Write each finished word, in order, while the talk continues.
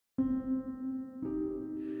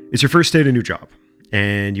It's your first day at a new job,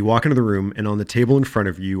 and you walk into the room, and on the table in front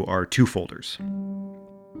of you are two folders.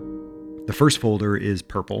 The first folder is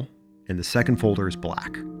purple, and the second folder is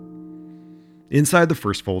black. Inside the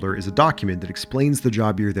first folder is a document that explains the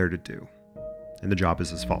job you're there to do, and the job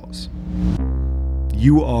is as follows.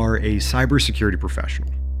 You are a cybersecurity professional.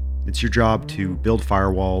 It's your job to build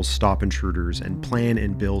firewalls, stop intruders, and plan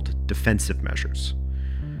and build defensive measures.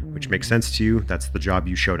 Which makes sense to you, that's the job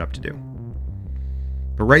you showed up to do.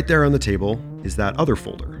 But right there on the table is that other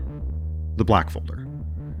folder, the black folder.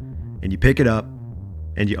 And you pick it up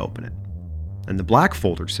and you open it. And the black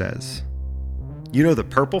folder says, you know the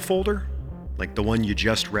purple folder? Like the one you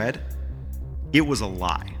just read? It was a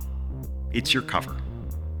lie. It's your cover.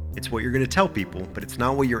 It's what you're going to tell people, but it's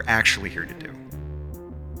not what you're actually here to do.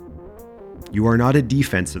 You are not a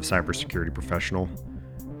defensive cybersecurity professional.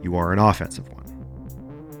 You are an offensive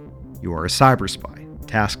one. You are a cyber spy,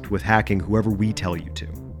 tasked with hacking whoever we tell you to.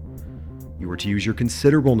 You are to use your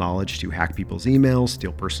considerable knowledge to hack people's emails,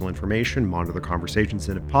 steal personal information, monitor their conversations,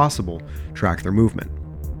 and if possible, track their movement.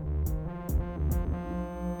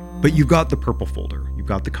 But you've got the purple folder, you've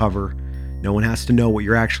got the cover, no one has to know what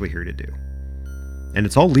you're actually here to do. And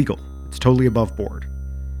it's all legal, it's totally above board.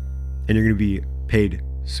 And you're going to be paid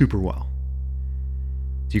super well.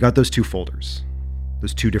 So you got those two folders,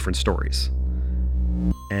 those two different stories.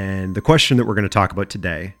 And the question that we're going to talk about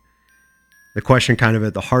today, the question kind of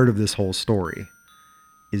at the heart of this whole story,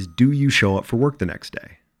 is do you show up for work the next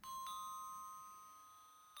day?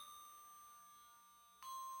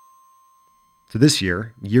 So this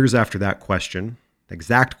year, years after that question, the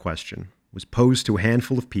exact question, was posed to a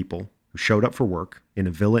handful of people who showed up for work in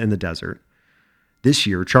a villa in the desert, this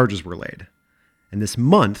year charges were laid. And this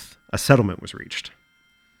month, a settlement was reached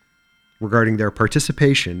regarding their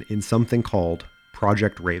participation in something called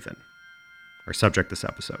Project Raven, our subject this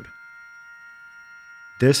episode.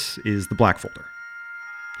 This is the Black Folder,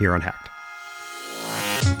 here on Hacked.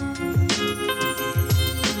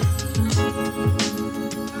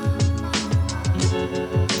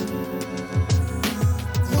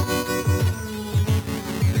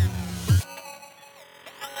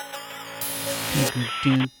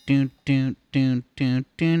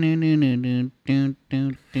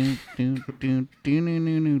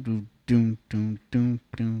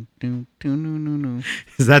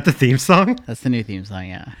 Is that the theme song? That's the new theme song,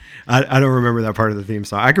 yeah. I don't remember that part of the theme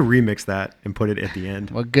song. I could remix that and put it at the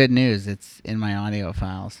end. Well, good news. It's in my audio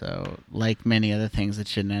file, so like many other things that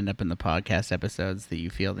shouldn't end up in the podcast episodes that you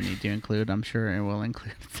feel the need to include, I'm sure it will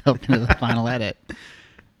include itself into the final edit.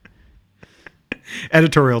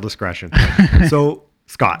 Editorial discretion. So,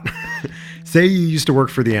 Scott, say you used to work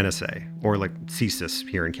for the NSA or like CSIS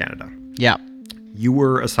here in Canada. Yeah. You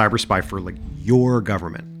were a cyber spy for like your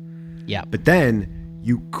government. Yeah. But then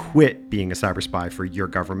you quit being a cyber spy for your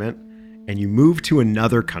government and you moved to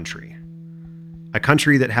another country, a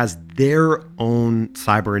country that has their own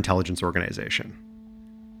cyber intelligence organization.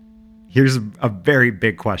 Here's a very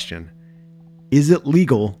big question. Is it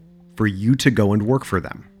legal for you to go and work for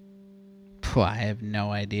them? I have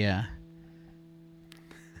no idea.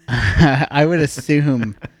 I would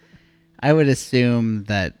assume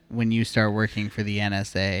that when you start working for the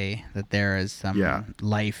NSA, that there is some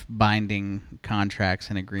life-binding contracts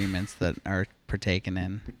and agreements that are partaken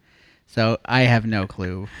in. So I have no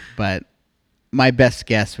clue, but my best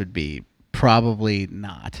guess would be probably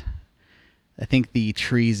not. I think the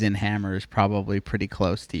treason hammer is probably pretty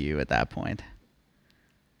close to you at that point.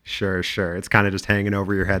 Sure. It's kind of just hanging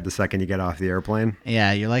over your head the second you get off the airplane.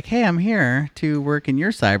 Yeah, you're like, hey, I'm here to work in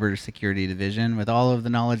your cybersecurity division with all of the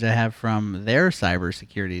knowledge I have from their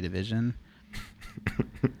cybersecurity division.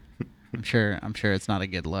 I'm sure it's not a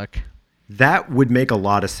good look. That would make a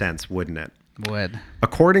lot of sense, wouldn't it? Would.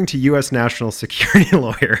 According to U.S. national security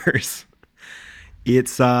lawyers,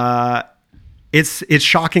 it's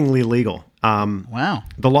shockingly legal. Wow.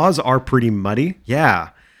 The laws are pretty muddy. Yeah.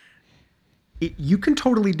 You can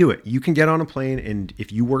totally do it. You can get on a plane, and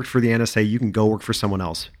if you worked for the NSA, you can go work for someone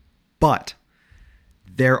else. But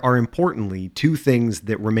there are importantly two things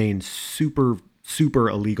that remain super,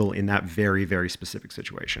 super illegal in that very, very specific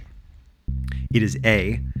situation. It is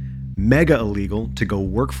A, mega illegal to go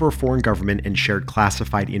work for a foreign government and share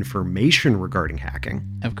classified information regarding hacking.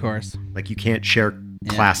 Of course. Like you can't share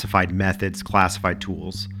classified methods, classified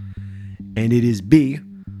tools. And it is B,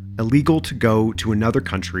 illegal to go to another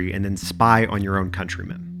country and then spy on your own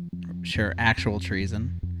countrymen. Sure, actual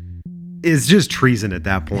treason. It's just treason at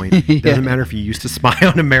that point. It doesn't matter if you used to spy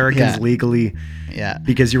on Americans legally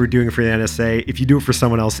because you were doing it for the NSA. If you do it for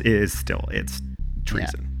someone else, it's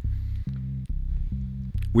treason.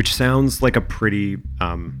 Which sounds like a pretty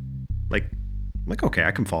I'm like, okay,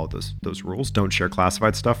 I can follow those rules. Don't share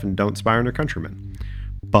classified stuff and don't spy on your countrymen.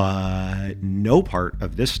 But no part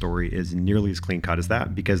of this story is nearly as clean cut as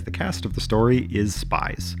that, because the cast of the story is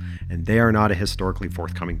spies, and they are not a historically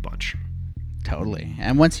forthcoming bunch. Totally.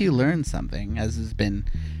 And once you learn something, as has been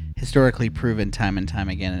historically proven time and time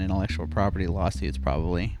again in intellectual property lawsuits,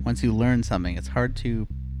 probably, once you learn something, it's hard to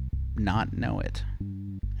not know it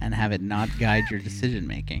and have it not guide your decision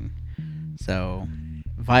making. So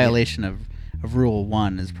violation of Rule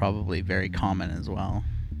 1 is probably very common as well.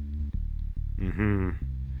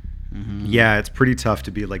 Yeah, it's pretty tough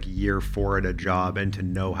to be like year 4 at a job and to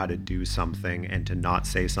know how to do something and to not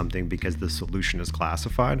say something because the solution is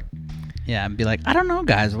classified. Yeah, and be like, I don't know,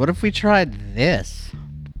 guys. What if we tried this?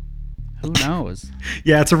 Who knows?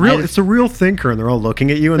 Yeah, it's a real thinker, and they're all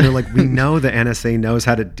looking at you, and they're like, "We know the NSA knows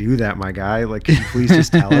how to do that, my guy. Like, can you please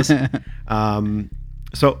just tell us?"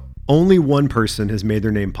 So only one person has made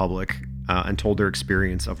their name public and told their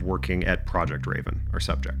experience of working at Project Raven, our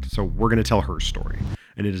subject. So we're going to tell her story,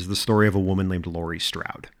 and it is the story of a woman named Lori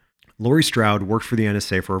Stroud. Lori Stroud worked for the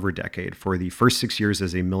NSA for over a decade, for the first 6 years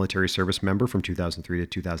as a military service member from 2003 to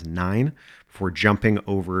 2009, before jumping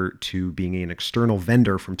over to being an external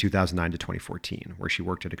vendor from 2009 to 2014, where she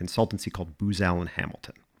worked at a consultancy called Booz Allen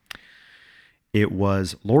Hamilton. It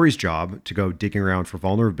was Lori's job to go digging around for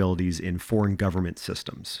vulnerabilities in foreign government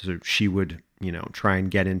systems. So she would, try and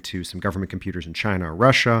get into some government computers in China or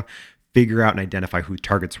Russia, figure out and identify who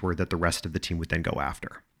targets were that the rest of the team would then go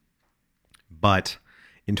after. But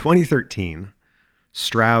in 2013,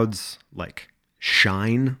 Stroud's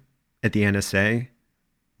shine at the NSA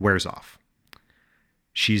wears off.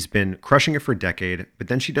 She's been crushing it for a decade, but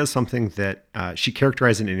then she does something that she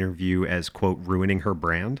characterized in an interview as, quote, ruining her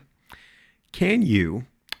brand. Can you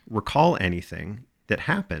recall anything that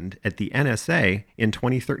happened at the NSA in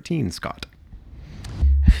 2013, Scott?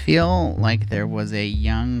 I feel like there was a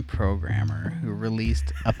young programmer who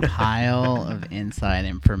released a pile of inside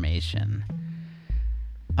information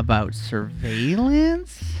about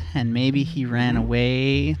surveillance, and maybe he ran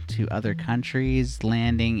away to other countries,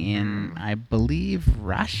 landing in, I believe,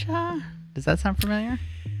 Russia? Does that sound familiar?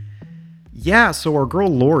 Yeah, so our girl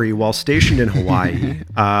Lori, while stationed in Hawaii,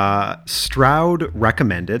 Stroud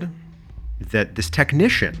recommended that this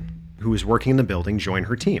technician who was working in the building join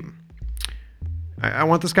her team. I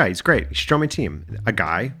want this guy. He's great. He should join my team. A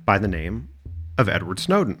guy by the name of Edward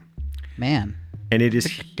Snowden. Man. And it is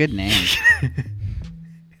a good name.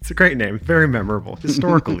 It's a great name. Very memorable.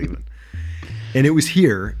 Historical even. And it was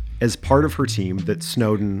here as part of her team that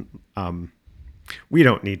Snowden, we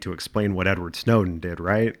don't need to explain what Edward Snowden did,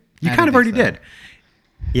 right? You kind of already did.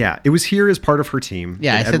 Yeah, it was here as part of her team.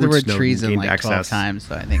 Yeah, I said the word Snowden treason like 12 times,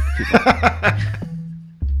 so I think people...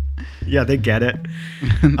 Yeah, they get it.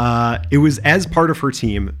 It was as part of her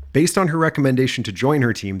team, based on her recommendation to join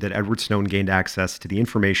her team, that Edward Snowden gained access to the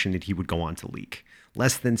information that he would go on to leak.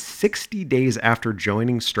 Less than 60 days after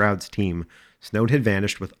joining Stroud's team, Snowden had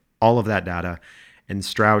vanished with all of that data, and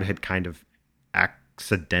Stroud had kind of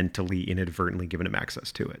accidentally, inadvertently given him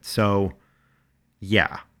access to it. So,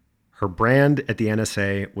 yeah, her brand at the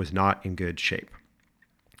NSA was not in good shape.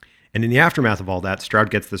 And in the aftermath of all that, Stroud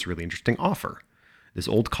gets this really interesting offer. This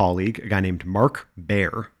old colleague, a guy named Mark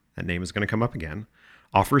Baer, that name is going to come up again,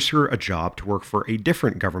 offers her a job to work for a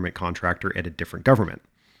different government contractor at a different government,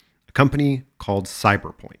 a company called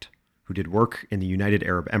Cyberpoint, who did work in the United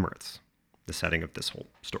Arab Emirates, the setting of this whole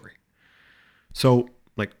story. So,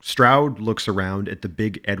 Stroud looks around at the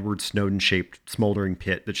big Edward Snowden-shaped smoldering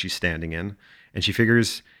pit that she's standing in, and she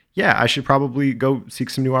figures, yeah, I should probably go seek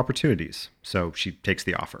some new opportunities. So she takes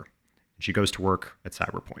the offer. She goes to work at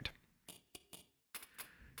Cyberpoint.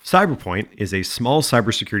 Cyberpoint is a small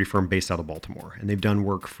cybersecurity firm based out of Baltimore, and they've done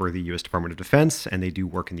work for the U.S. Department of Defense, and they do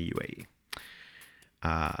work in the UAE.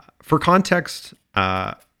 For context,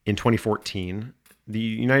 in 2014,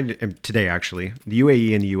 the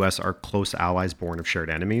UAE and the U.S. are close allies born of shared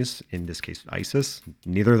enemies, in this case, ISIS.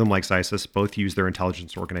 Neither of them likes ISIS. Both use their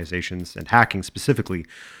intelligence organizations and hacking specifically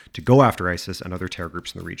to go after ISIS and other terror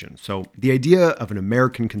groups in the region. So the idea of an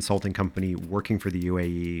American consulting company working for the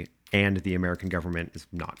UAE and the American government is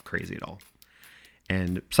not crazy at all.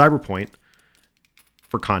 And Cyberpoint,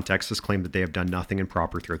 for context, has claimed that they have done nothing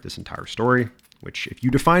improper throughout this entire story, which if you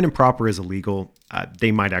define improper as illegal,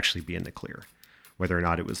 they might actually be in the clear. Whether or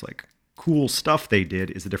not it was cool stuff they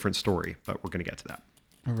did is a different story, but we're going to get to that.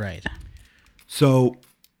 Right. So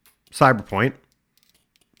Cyberpoint,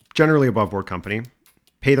 generally above board company,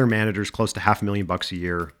 pay their managers close to $500,000 a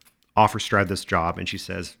year, offer Stroud this job, and she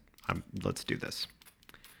says, let's do this.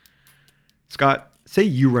 Scott, say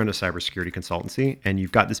you run a cybersecurity consultancy and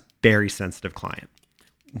you've got this very sensitive client.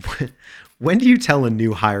 When do you tell a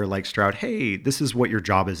new hire like Stroud, hey, this is what your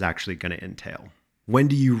job is actually going to entail? When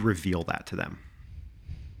do you reveal that to them?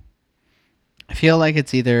 I feel like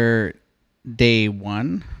it's either day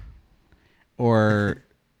one or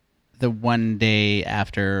the one day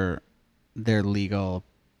after their legal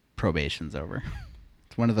probation's over.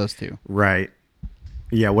 It's one of those two. Right.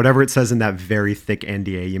 Yeah, whatever it says in that very thick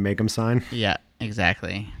NDA you make them sign. Yeah,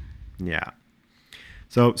 exactly. Yeah.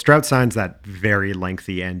 So Stroud signs that very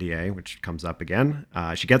lengthy NDA, which comes up again.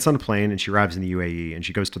 She gets on a plane and she arrives in the UAE and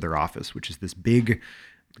she goes to their office, which is this big,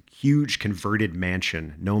 huge converted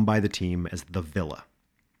mansion known by the team as the Villa.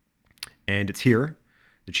 And it's here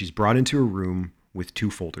that she's brought into a room with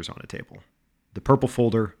two folders on a table, the purple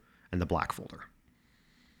folder and the black folder.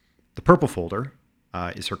 The purple folder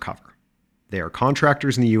is her cover. They are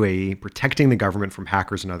contractors in the UAE protecting the government from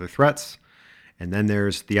hackers and other threats. And then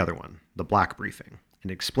there's the other one, the black briefing,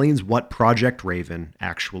 and it explains what Project Raven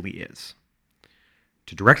actually is.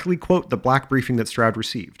 To directly quote the black briefing that Stroud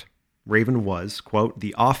received, Raven was, quote,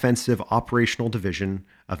 the offensive operational division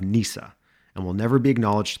of NISA and will never be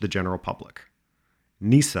acknowledged to the general public.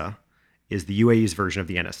 NISA is the UAE's version of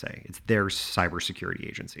the NSA. It's their cybersecurity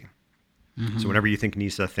agency. Mm-hmm. So whenever you think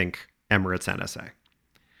NISA, think Emirates NSA.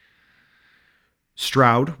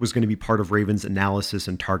 Stroud was going to be part of Raven's analysis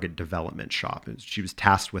and target development shop. She was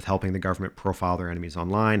tasked with helping the government profile their enemies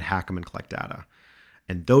online, hack them, and collect data.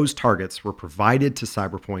 And those targets were provided to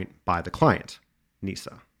Cyberpoint by the client,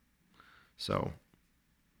 NISA. So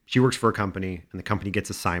she works for a company, and the company gets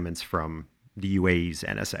assignments from the UAE's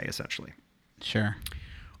NSA, essentially. Sure.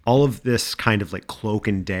 All of this kind of like cloak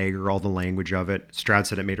and dagger, all the language of it, Stroud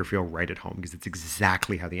said it made her feel right at home because it's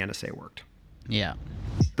exactly how the NSA worked. Yeah.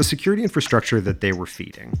 The security infrastructure that they were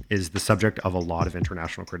feeding is the subject of a lot of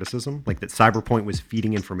international criticism, like that Cyberpoint was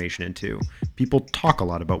feeding information into. People talk a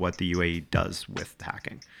lot about what the UAE does with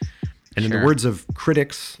hacking. And in the words of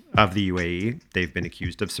critics of the UAE, they've been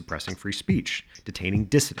accused of suppressing free speech, detaining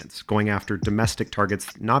dissidents, going after domestic targets,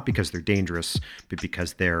 not because they're dangerous, but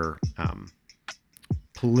because they're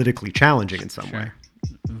politically challenging in some way.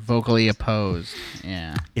 Vocally opposed.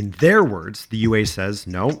 Yeah. In their words, the UAE says,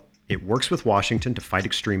 no, it works with Washington to fight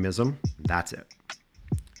extremism. That's it.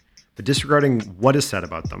 But disregarding what is said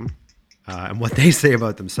about them and what they say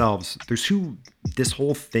about themselves, there's who this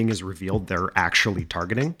whole thing is revealed they're actually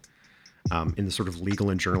targeting in the sort of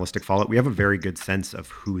legal and journalistic fallout. We have a very good sense of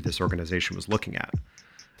who this organization was looking at.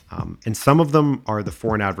 And some of them are the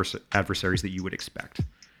foreign adversaries that you would expect.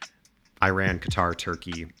 Iran, Qatar,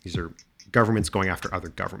 Turkey, these are governments going after other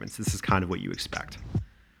governments. This is kind of what you expect.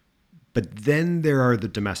 But then there are the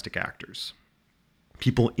domestic actors,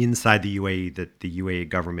 people inside the UAE that the UAE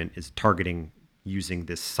government is targeting using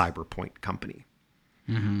this Cyberpoint company.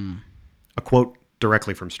 Mm-hmm. A quote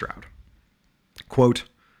directly from Stroud. Quote,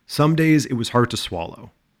 some days it was hard to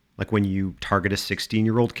swallow, like when you target a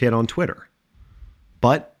 16-year-old kid on Twitter.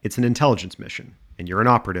 But it's an intelligence mission, and you're an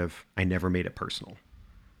operative. I never made it personal.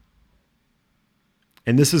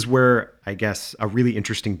 And this is where, I guess, a really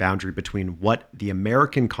interesting boundary between what the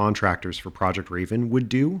American contractors for Project Raven would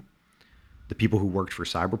do, the people who worked for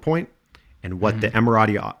Cyberpoint, and what the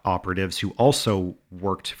Emirati operatives who also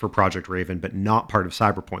worked for Project Raven but not part of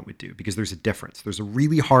Cyberpoint would do, because there's a difference. There's a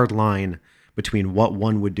really hard line between what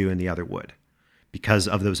one would do and the other would because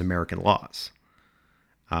of those American laws.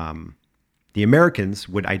 The Americans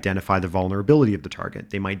would identify the vulnerability of the target.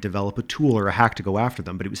 They might develop a tool or a hack to go after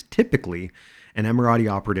them, but it was typically an Emirati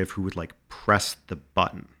operative who would like press the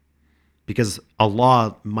button because a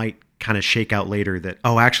law might kind of shake out later that,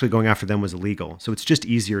 oh, actually going after them was illegal. So it's just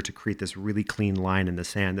easier to create this really clean line in the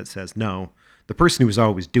sand that says, no, the person who was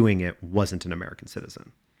always doing it wasn't an American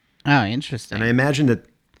citizen. Oh, interesting. And I imagine that,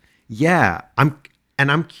 yeah,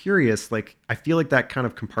 I'm curious, like, I feel like that kind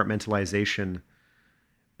of compartmentalization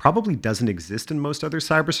probably doesn't exist in most other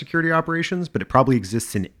cybersecurity operations, but it probably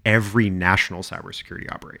exists in every national cybersecurity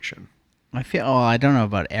operation. I don't know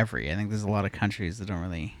about every. I think there's a lot of countries that don't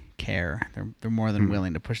really care. They're more than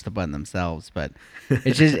willing to push the button themselves. But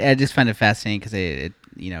it's just I just find it fascinating because it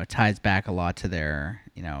ties back a lot to their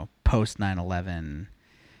post 9/11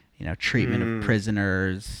 treatment of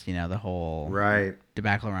prisoners. The whole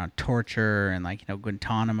debacle around torture and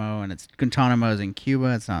Guantanamo, and Guantanamo is in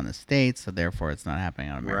Cuba. It's not in the States, so therefore it's not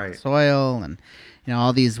happening on American soil, and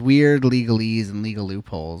all these weird legalese and legal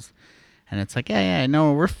loopholes. And it's like,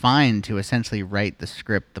 no, we're fine to essentially write the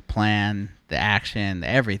script, the plan, the action, the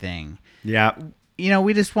everything. Yeah.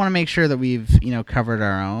 We just want to make sure that we've, covered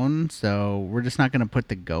our own. So we're just not going to put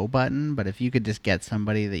the go button. But if you could just get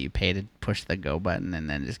somebody that you pay to push the go button and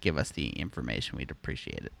then just give us the information, we'd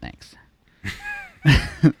appreciate it. Thanks.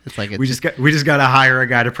 It's like we just got to hire a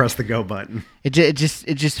guy to press the go button. It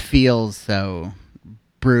just feels so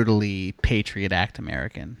brutally Patriot Act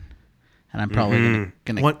American, and I'm probably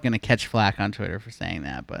gonna catch flack on Twitter for saying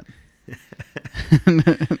that, but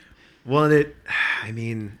well, I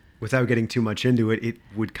mean, without getting too much into it, it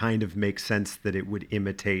would kind of make sense that it would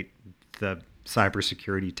imitate the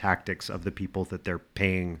cybersecurity tactics of the people that they're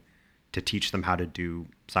paying to teach them how to do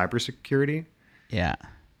cybersecurity. Yeah,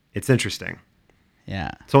 it's interesting.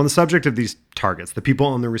 Yeah. So on the subject of these targets, the people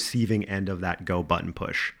on the receiving end of that go button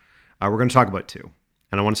push, we're going to talk about two.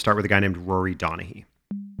 And I want to start with a guy named Rory Donaghy.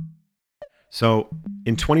 So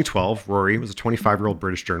in 2012, Rory was a 25-year-old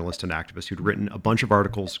British journalist and activist who'd written a bunch of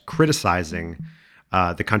articles criticizing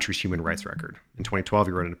the country's human rights record. In 2012,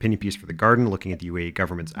 he wrote an opinion piece for The Guardian looking at the UAE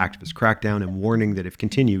government's activist crackdown and warning that if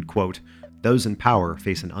continued, quote, those in power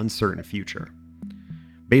face an uncertain future.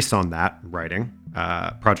 Based on that writing,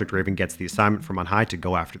 Project Raven gets the assignment from on high to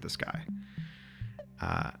go after this guy.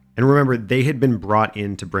 And remember, they had been brought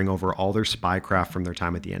in to bring over all their spycraft from their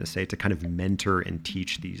time at the NSA to kind of mentor and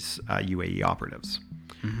teach these UAE operatives.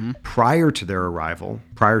 Mm-hmm. Prior to their arrival,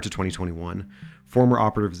 prior to 2021, former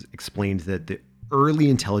operatives explained that the early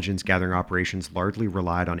intelligence gathering operations largely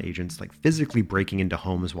relied on agents like physically breaking into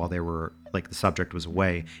homes while they were, like, the subject was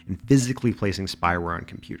away and physically placing spyware on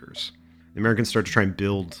computers. The Americans started to try and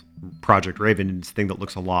build Project Raven into this thing that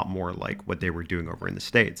looks a lot more like what they were doing over in the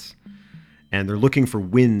States. And they're looking for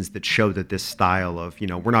wins that show that this style of,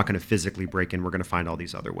 we're not going to physically break in, we're going to find all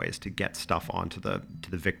these other ways to get stuff onto the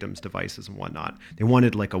victims' devices and whatnot. They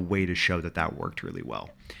wanted like a way to show that worked really well.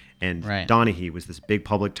 And right. Donaghy was this big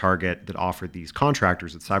public target that offered these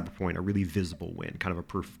contractors at Cyberpoint a really visible win, kind of a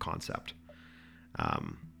proof of concept.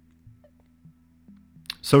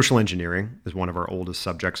 Social engineering is one of our oldest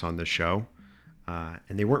subjects on this show.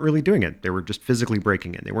 And they weren't really doing it. They were just physically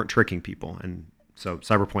breaking in. They weren't tricking people. And so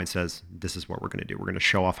Cyberpoint says, this is what we're going to do. We're going to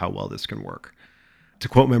show off how well this can work. To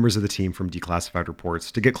quote members of the team from Declassified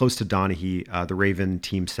Reports, to get close to Donaghy, the Raven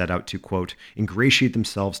team set out to, quote, ingratiate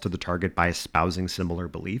themselves to the target by espousing similar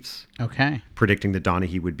beliefs. Okay. Predicting that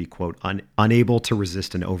Donaghy would be, quote, unable to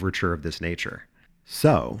resist an overture of this nature.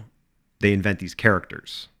 So they invent these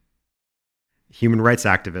characters. Human rights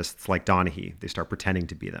activists like Donaghy, they start pretending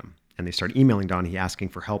to be them. And they start emailing Donaghy asking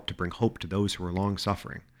for help to bring hope to those who are long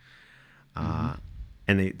suffering.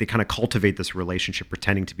 And they kind of cultivate this relationship,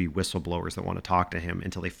 pretending to be whistleblowers that want to talk to him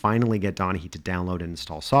until they finally get Donaghy to download and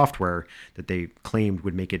install software that they claimed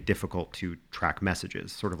would make it difficult to track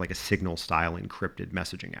messages, sort of like a Signal-style encrypted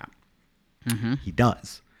messaging app. Mm-hmm. He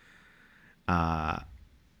does.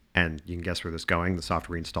 And you can guess where this is going. The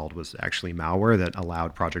software installed was actually malware that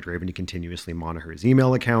allowed Project Raven to continuously monitor his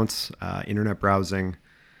email accounts, internet browsing.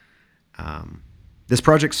 This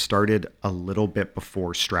project started a little bit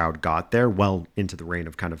before Stroud got there, well into the reign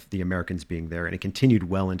of kind of the Americans being there, and it continued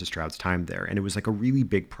well into Stroud's time there. And it was like a really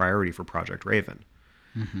big priority for Project Raven.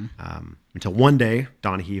 Mm-hmm. Until one day,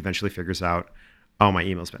 Donaghy eventually figures out, oh, my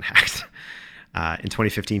email's been hacked. In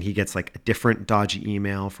 2015, he gets like a different dodgy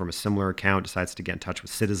email from a similar account, decides to get in touch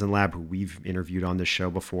with Citizen Lab, who we've interviewed on this show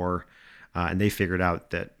before, and they figured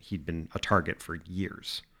out that he'd been a target for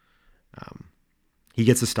years. He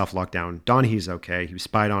gets his stuff locked down. Donaghy's okay. He was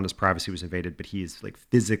spied on. His privacy was invaded, but he is like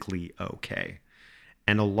physically okay.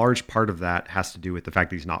 And a large part of that has to do with the fact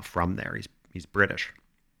that he's not from there. He's British.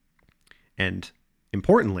 And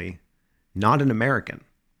importantly, not an American.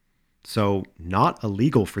 So not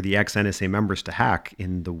illegal for the ex-NSA members to hack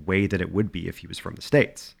in the way that it would be if he was from the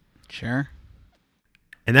States. Sure.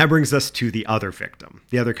 And that brings us to the other victim,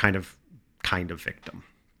 the other kind of victim.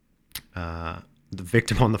 The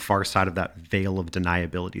victim on the far side of that veil of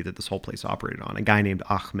deniability that this whole place operated on, a guy named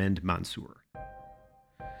Ahmed Mansour.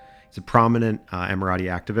 He's a prominent Emirati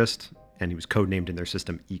activist, and he was codenamed in their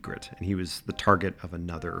system Egret, and he was the target of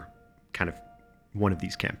another kind of one of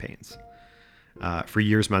these campaigns. For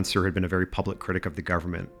years, Mansour had been a very public critic of the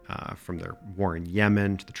government, from their war in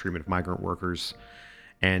Yemen to the treatment of migrant workers.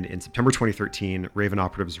 And in September 2013, Raven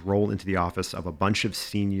operatives roll into the office of a bunch of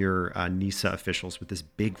senior NISA officials with this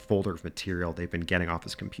big folder of material they've been getting off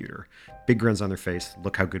his computer. Big grins on their face.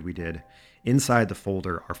 Look how good we did. Inside the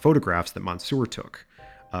folder are photographs that Mansour took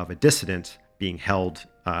of a dissident being held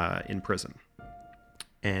in prison.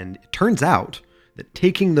 And it turns out that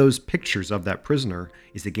taking those pictures of that prisoner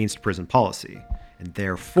is against prison policy and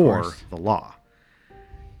therefore the law.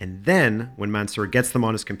 And then when Mansour gets them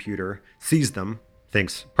on his computer, sees them,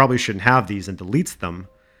 thinks probably shouldn't have these, and deletes them,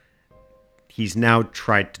 he's now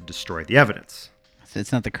tried to destroy the evidence. So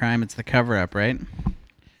it's not the crime, it's the cover-up, right?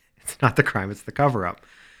 It's not the crime, it's the cover-up.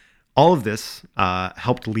 All of this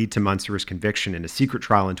helped lead to Mansour's conviction in a secret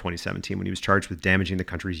trial in 2017 when he was charged with damaging the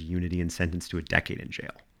country's unity and sentenced to a decade in jail.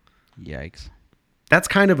 Yikes. That's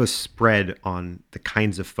kind of a spread on the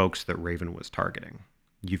kinds of folks that Raven was targeting.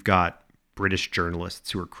 You've got British journalists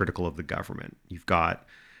who are critical of the government. You've got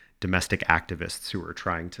domestic activists who are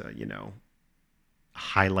trying to,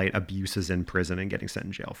 highlight abuses in prison and getting sent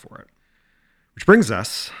in jail for it. Which brings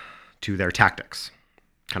us to their tactics,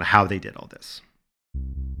 kind of how they did all this.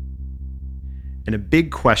 And a big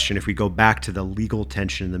question, if we go back to the legal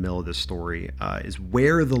tension in the middle of this story, is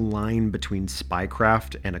where the line between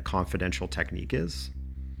spycraft and a confidential technique is.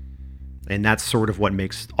 And that's sort of what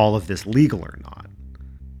makes all of this legal or not.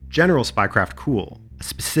 General spycraft, cool. A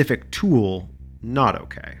specific tool, not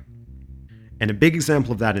okay. And a big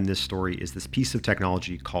example of that in this story is this piece of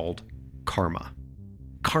technology called Karma.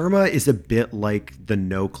 Karma is a bit like the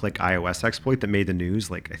no-click iOS exploit that made the news,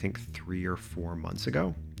 I think 3 or 4 months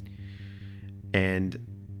ago. And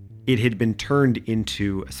it had been turned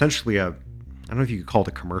into essentially I don't know if you could call it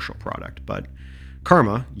a commercial product, but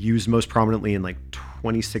Karma, used most prominently in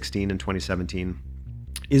 2016 and 2017,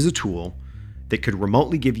 is a tool that could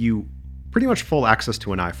remotely give you pretty much full access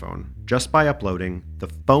to an iPhone just by uploading the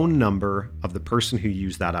phone number of the person who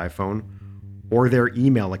used that iPhone or their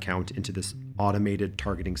email account into this automated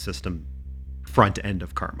targeting system front end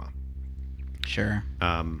of Karma. Sure.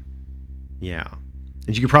 Yeah.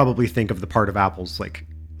 And you could probably think of the part of Apple's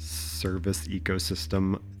service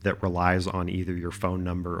ecosystem that relies on either your phone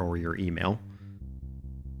number or your email.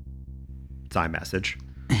 It's iMessage.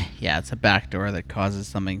 Yeah, it's a backdoor that causes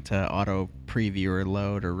something to auto preview or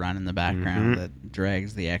load or run in the background that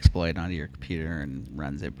drags the exploit onto your computer and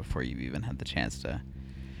runs it before you've even had the chance to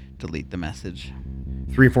delete the message.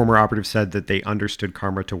 3 former operatives said that they understood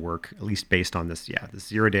Karma to work, at least based on this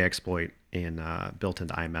 0-day exploit built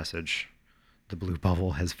into iMessage. The blue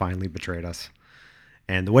bubble has finally betrayed us.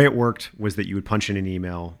 And the way it worked was that you would punch in an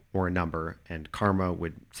email or a number, and Karma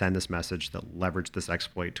would send this message that leveraged this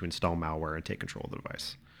exploit to install malware and take control of the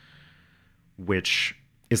device, which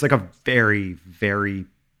is a very, very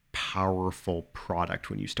powerful product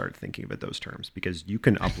when you start thinking of it those terms, because you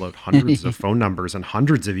can upload hundreds of phone numbers and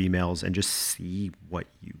hundreds of emails and just see what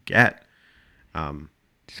you get.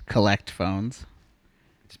 Just collect phones.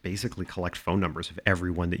 Just basically collect phone numbers of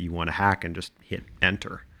everyone that you want to hack and just hit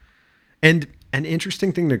enter. And an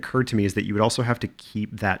interesting thing that occurred to me is that you would also have to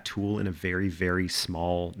keep that tool in a very, very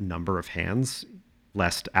small number of hands,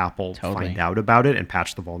 lest Apple find out about it and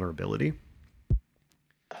patch the vulnerability.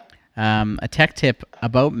 A tech tip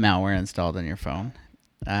about malware installed on your phone.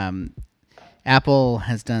 Apple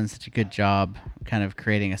has done such a good job kind of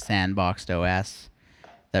creating a sandboxed OS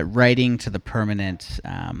that writing to the permanent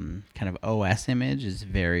kind of OS image is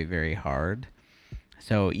very, very hard.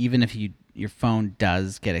 So even if your phone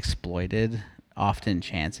does get exploited, often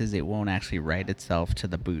chances it won't actually write itself to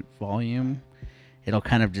the boot volume. It'll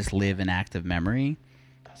kind of just live in active memory.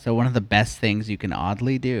 So one of the best things you can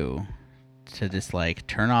oddly do to just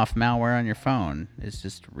turn off malware on your phone is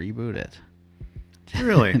just reboot it.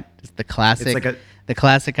 Really? Just the classic, the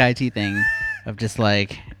classic IT thing of just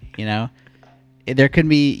there could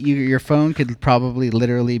be your phone could probably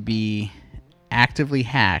literally be actively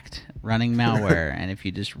hacked running malware, and if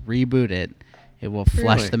you just reboot it, it will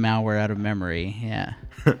flush the malware out of memory. Yeah.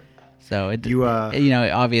 So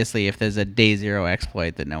obviously, if there's a day zero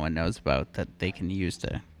exploit that no one knows about that they can use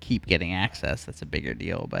to keep getting access, that's a bigger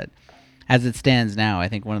deal. But as it stands now, I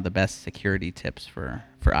think one of the best security tips for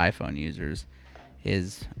iPhone users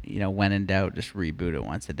is, when in doubt, just reboot it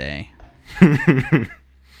once a day.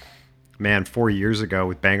 Man, 4 years ago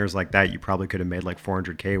with bangers like that, you probably could have made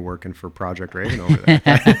 $400K working for Project Raven over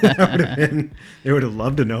there. They would have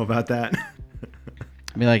loved to know about that.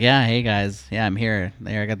 Be like, yeah, hey guys, yeah, I'm here.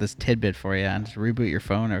 There, I got this tidbit for you. And just reboot your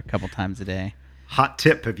phone a couple times a day. Hot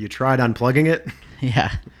tip: have you tried unplugging it?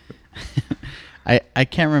 Yeah. I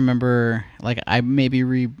can't remember. I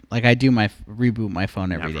maybe I do my reboot my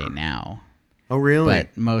phone every day now. Oh really?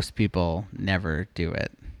 But most people never do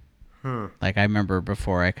it. Huh. I remember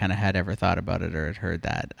before I kind of had ever thought about it or had heard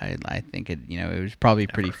that, I think it was probably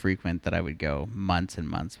pretty frequent that I would go months and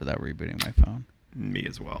months without rebooting my phone. Me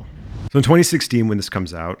as well. So in 2016, when this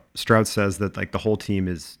comes out, Stroud says that the whole team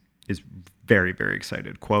is very, very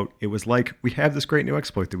excited. Quote, "It was we have this great new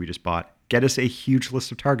exploit that we just bought. Get us a huge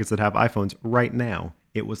list of targets that have iPhones right now.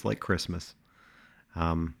 It was like Christmas,"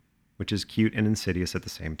 which is cute and insidious at the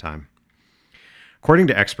same time. According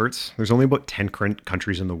to experts, there's only about 10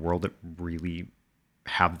 countries in the world that really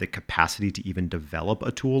have the capacity to even develop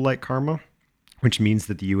a tool like Karma, which means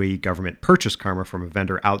that the UAE government purchased Karma from a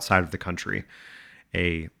vendor outside of the country,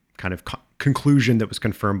 a kind of conclusion that was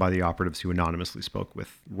confirmed by the operatives who anonymously spoke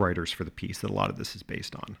with Reuters for the piece that a lot of this is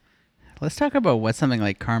based on. Let's talk about what something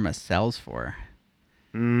like Karma sells for.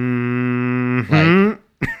 Mm-hmm.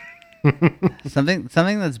 Like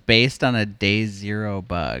something that's based on a day zero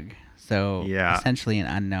bug. So yeah. essentially an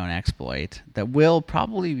unknown exploit that will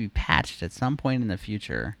probably be patched at some point in the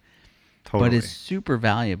future, Totally. but is super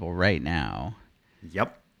valuable right now.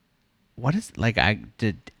 Yep. What is like?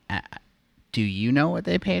 Do you know what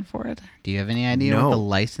they paid for it? Do you have any idea what the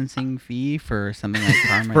licensing fee for something like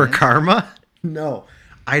Karma for is? Karma? No,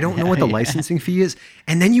 I don't know what the licensing fee is.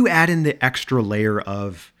 And then you add in the extra layer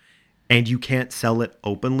of, and you can't sell it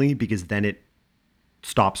openly because then it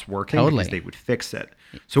stops working because they would fix it.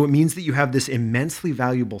 So it means that you have this immensely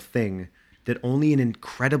valuable thing that only an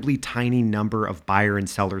incredibly tiny number of buyer and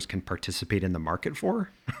sellers can participate in the market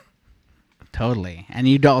for. Totally. And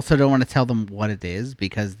you also don't want to tell them what it is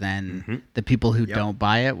because then the people who don't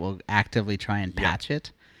buy it will actively try and patch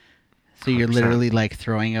it. So you're 100%. Literally like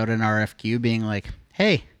throwing out an RFQ being like,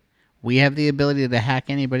 hey, we have the ability to hack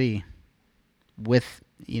anybody with,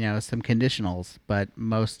 some conditionals, but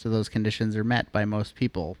most of those conditions are met by most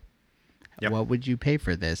people. Yep. What would you pay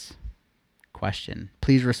for this? Question.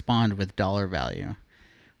 Please respond with dollar value.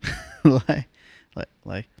 like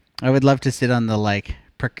I would love to sit on the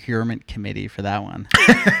procurement committee for that one.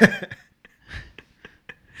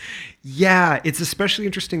 Yeah, it's especially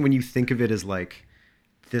interesting when you think of it as like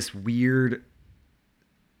this weird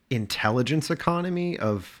intelligence economy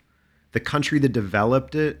of the country that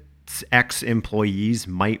developed it. Ex-employees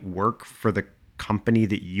might work for the company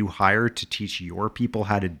that you hire to teach your people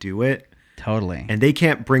how to do it. Totally. And they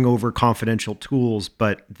can't bring over confidential tools,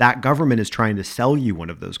 but that government is trying to sell you one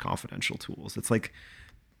of those confidential tools. It's like,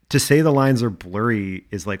 to say the lines are blurry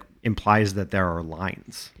is like implies that there are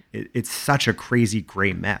lines. It's such a crazy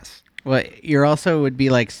gray mess. Well, you're also would be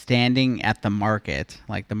like standing at the market,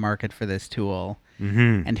 like the market for this tool.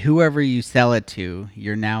 Mm-hmm. And whoever you sell it to,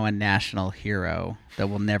 you're now a national hero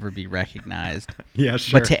that will never be recognized. Yeah,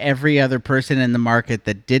 sure. But to every other person in the market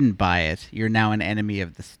that didn't buy it, you're now an enemy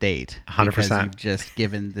of the state. 100%. Because you've just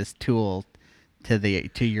given this tool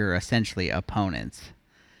to your essentially opponents.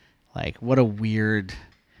 Like what a weird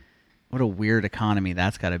economy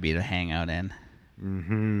that's got to be to hang out in.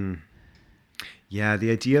 Mm-hmm. Yeah,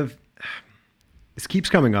 the idea of this keeps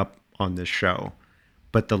coming up on this show,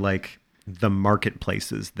 but the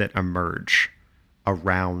marketplaces that emerge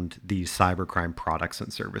around these cybercrime products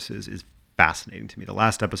and services is fascinating to me. The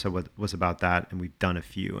last episode was about that, and we've done a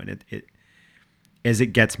few, and it as it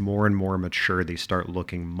gets more and more mature, they start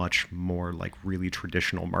looking much more like really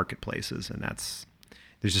traditional marketplaces, and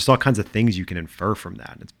there's just all kinds of things you can infer from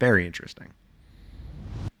that. It's very interesting.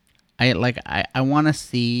 I want to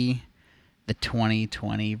see the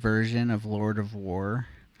 2020 version of Lord of War.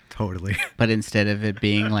 Totally. But instead of it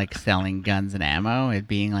being like selling guns and ammo, it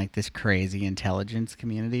being like this crazy intelligence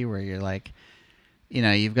community where you're like,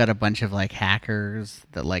 you've got a bunch of like hackers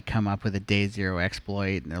that like come up with a day zero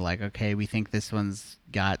exploit and they're like, okay, we think this one's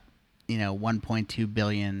got, 1.2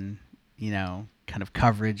 billion, kind of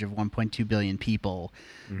coverage of 1.2 billion people.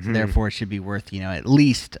 Mm-hmm. So therefore it should be worth, at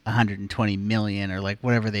least 120 million or like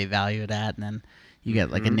whatever they value it at. And then you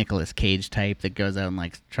get like a Nicolas Cage type that goes out and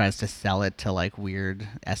like tries to sell it to like weird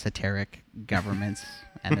esoteric governments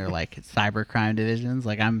and they're like cybercrime divisions.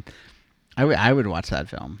 Like I would watch that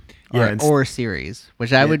film or series,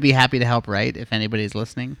 which I would be happy to help write if anybody's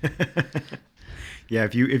listening. Yeah,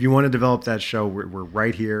 if you want to develop that show, we're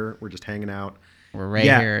right here. We're just hanging out. We're right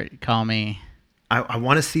here. Call me. I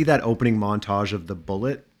want to see that opening montage of the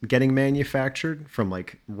bullet getting manufactured from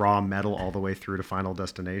like raw metal all the way through to Final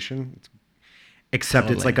Destination. Except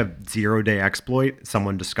It's like a 0-day exploit,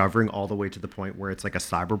 someone discovering all the way to the point where it's like a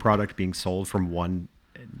cyber product being sold from one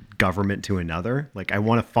government to another. Like I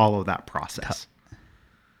want to follow that process.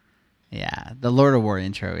 Yeah, the Lord of War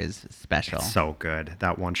intro is special. It's so good.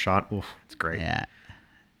 That one shot, oof, it's great.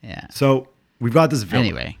 Yeah. So we've got this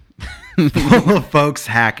villain full of folks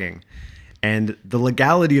hacking. And the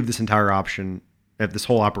legality of this entire this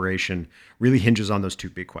whole operation really hinges on those two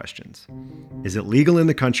big questions. Is it legal in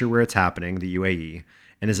the country where it's happening, the UAE?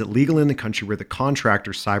 And is it legal in the country where the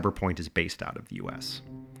contractor Cyberpoint is based out of the US?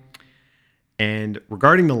 And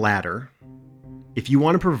regarding the latter, if you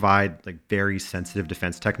want to provide like very sensitive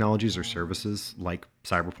defense technologies or services like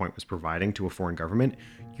Cyberpoint was providing to a foreign government,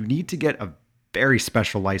 you need to get a very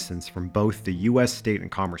special license from both the US State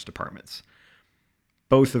and Commerce Departments,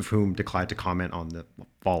 both of whom declined to comment on the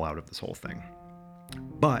fallout of this whole thing.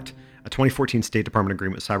 But a 2014 State Department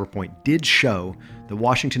agreement with Cyberpoint did show that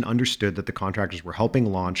Washington understood that the contractors were helping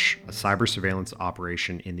launch a cyber surveillance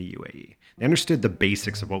operation in the UAE. They understood the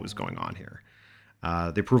basics of what was going on here.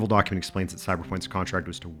 The approval document explains that Cyberpoint's contract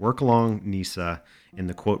was to work along NISA in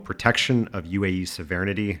the, quote, protection of UAE's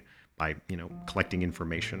sovereignty by, collecting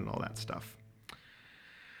information and all that stuff.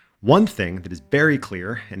 One thing that is very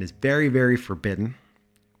clear and is very, very forbidden,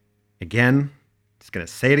 again, just going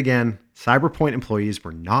to say it again, Cyberpoint employees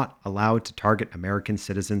were not allowed to target American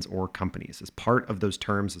citizens or companies. As part of those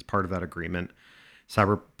terms, as part of that agreement,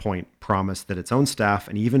 Cyberpoint promised that its own staff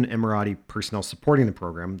and even Emirati personnel supporting the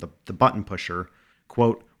program, the button pusher,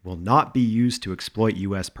 quote, will not be used to exploit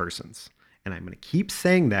U.S. persons. And I'm going to keep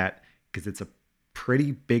saying that because it's a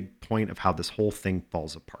pretty big point of how this whole thing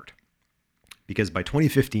falls apart. Because by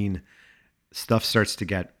 2015, stuff starts to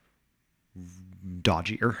get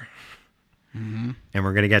dodgier. Mm-hmm. And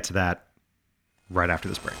we're going to get to that right after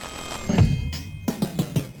this break.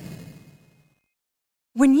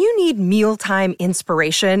 When you need mealtime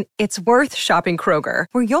inspiration, it's worth shopping Kroger,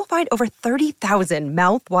 where you'll find over 30,000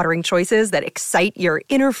 mouth-watering choices that excite your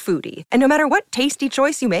inner foodie. And no matter what tasty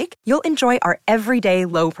choice you make, you'll enjoy our everyday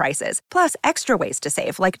low prices, plus extra ways to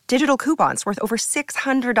save, like digital coupons worth over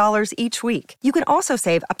 $600 each week. You can also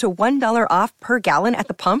save up to $1 off per gallon at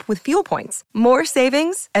the pump with fuel points. More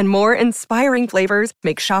savings and more inspiring flavors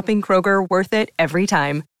make shopping Kroger worth it every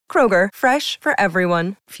time. Kroger, fresh for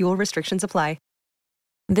everyone. Fuel restrictions apply.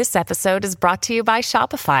 This episode is brought to you by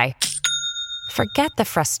Shopify. Forget the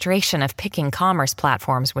frustration of picking commerce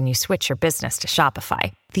platforms when you switch your business to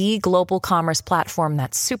Shopify, the global commerce platform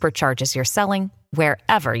that supercharges your selling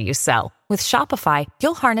wherever you sell. With Shopify,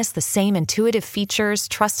 you'll harness the same intuitive features,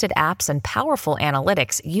 trusted apps, and powerful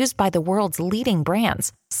analytics used by the world's leading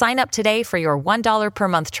brands. Sign up today for your $1 per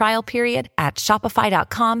month trial period at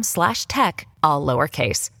shopify.com/tech, all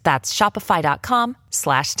lowercase. That's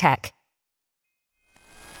shopify.com/tech.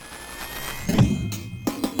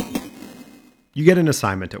 You get an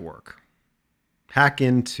assignment at work. Hack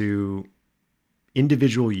into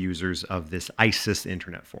individual users of this ISIS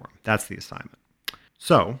internet forum. That's the assignment.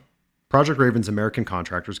 So, Project Raven's American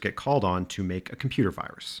contractors get called on to make a computer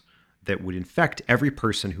virus that would infect every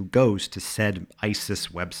person who goes to said ISIS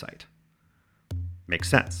website. Makes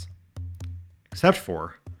sense. Except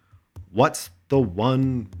for, what's the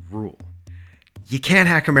one rule? You can't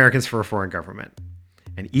hack Americans for a foreign government.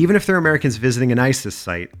 And even if they're Americans visiting an ISIS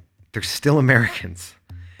site, they're still Americans.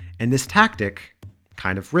 And this tactic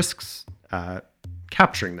kind of risks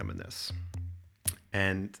capturing them in this.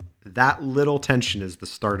 And that little tension is the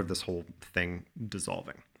start of this whole thing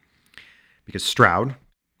dissolving. Because Stroud,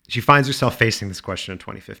 she finds herself facing this question in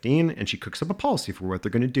 2015, and she cooks up a policy for what they're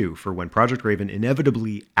going to do for when Project Raven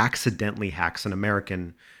inevitably accidentally hacks an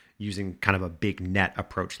American using kind of a big net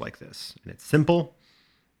approach like this. And it's simple.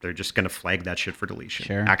 They're just going to flag that shit for deletion.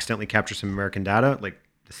 Sure. Accidentally capture some American data, like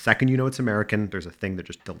the second you know it's American, there's a thing that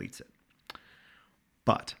just deletes it.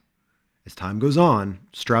 But as time goes on,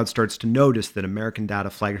 Stroud starts to notice that American data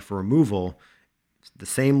flagged for removal, the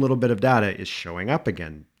same little bit of data is showing up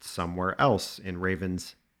again somewhere else in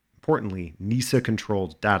Raven's, importantly,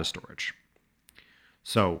 NISA-controlled data storage.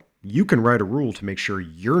 So you can write a rule to make sure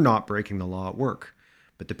you're not breaking the law at work,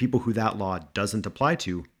 but the people who that law doesn't apply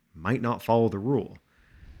to might not follow the rule.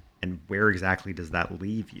 And where exactly does that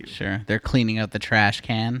leave you? Sure. They're cleaning out the trash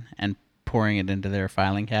can and pouring it into their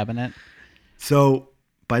filing cabinet. So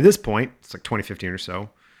by this point, it's like 2015 or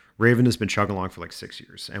so, Raven has been chugging along for like 6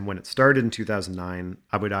 years. And when it started in 2009,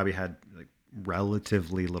 Abu Dhabi had like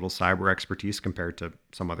relatively little cyber expertise compared to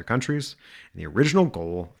some other countries. And the original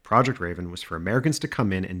goal of Project Raven was for Americans to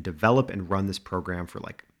come in and develop and run this program for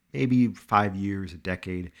like maybe 5 years, a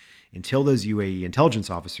decade, until those UAE intelligence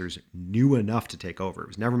officers knew enough to take over. It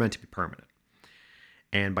was never meant to be permanent.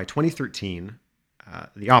 And by 2013,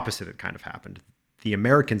 the opposite had kind of happened. The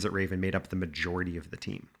Americans at Raven made up the majority of the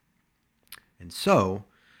team. And so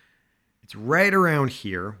it's right around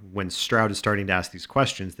here when Stroud is starting to ask these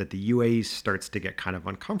questions that the UAE starts to get kind of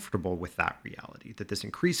uncomfortable with that reality, that this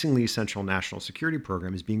increasingly essential national security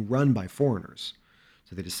program is being run by foreigners.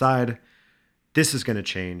 So they decide, this is going to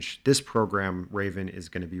change. This program, Raven, is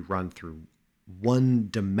going to be run through one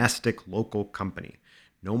domestic local company.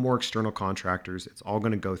 No more external contractors. It's all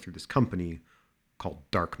going to go through this company called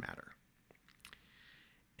Dark Matter.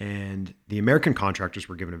 And the American contractors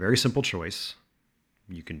were given a very simple choice.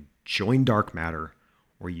 You can join Dark Matter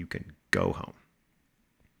or you can go home.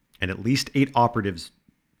 And at least 8 operatives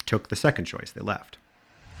took the second choice. They left.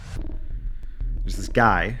 There's this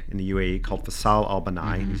guy in the UAE called Faisal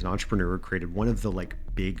Al-Banai. He's an entrepreneur who created one of the like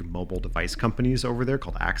big mobile device companies over there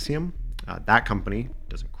called Axiom. That company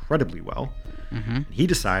does incredibly well. And he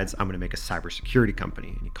decides, I'm going to make a cybersecurity company,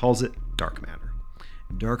 and he calls it Dark Matter.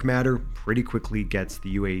 Dark Matter pretty quickly gets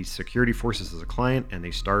the UAE security forces as a client, and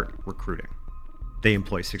they start recruiting. They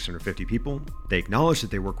employ 650 people. They acknowledge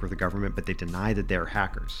that they work for the government, but they deny that they are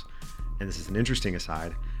hackers. And this is an interesting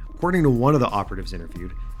aside. According to one of the operatives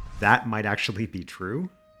interviewed, that might actually be true.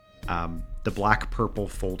 The black-purple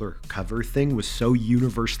folder cover thing was so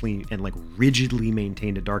universally and like rigidly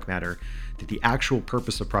maintained at Dark Matter that the actual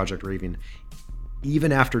purpose of Project Raven,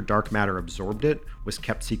 even after Dark Matter absorbed it, was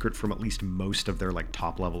kept secret from at least most of their like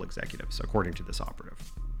top-level executives, according to this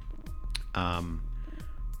operative.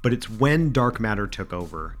 But it's when Dark Matter took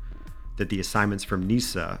over that the assignments from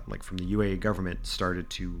NISA, like from the UAE government, started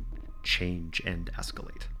to change and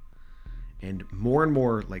escalate. And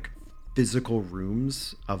more like physical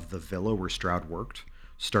rooms of the villa where Stroud worked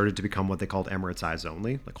started to become what they called Emirates Eyes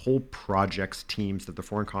Only, like whole projects, teams that the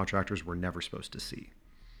foreign contractors were never supposed to see.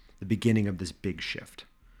 The beginning of this big shift,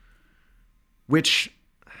 which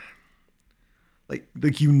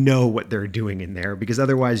like you know what they're doing in there, because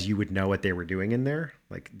otherwise you would know what they were doing in there.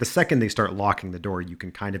 Like the second they start locking the door, you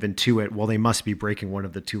can kind of intuit, well, they must be breaking one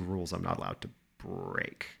of the two rules I'm not allowed to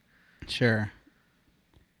break. Sure.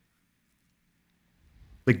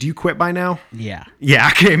 Like, do you quit by now? Yeah. Yeah,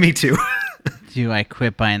 okay, me too. Do I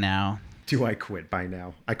quit by now? Do I quit by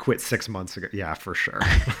now? I quit 6 months ago. Yeah, for sure.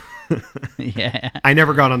 Yeah. I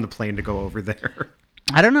never got on the plane to go over there.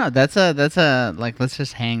 I don't know. That's a like, let's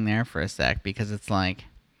just hang there for a sec, because it's like,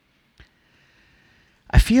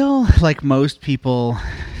 I feel like most people,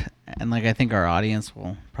 and like I think our audience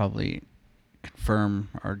will probably confirm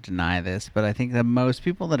or deny this, but I think that most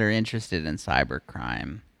people that are interested in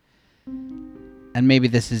cybercrime, and maybe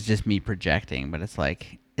this is just me projecting, but it's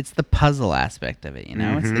like, it's the puzzle aspect of it, you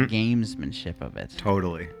know? It's the gamesmanship of it.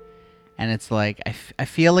 Totally. And it's like, I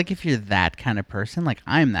feel like if you're that kind of person, like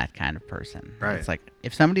I'm that kind of person. Right. It's like,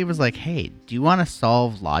 if somebody was like, hey, do you want to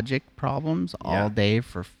solve logic problems all day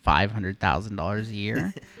for $500,000 a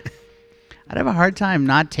year? I'd have a hard time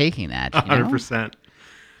not taking that, you know? 100%.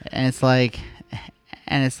 And it's like,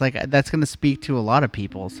 that's going to speak to a lot of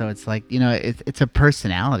people. So it's like, you know, it's a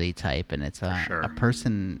personality type, and it's a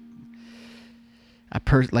person,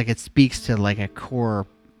 like it speaks to like a core,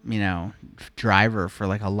 you know, driver for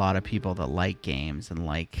like a lot of people that like games and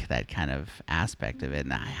like that kind of aspect of it.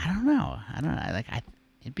 And I don't know. Like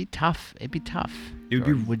it'd be tough.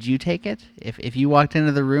 Would you take it if you walked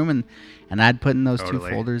into the room and I'd put in those two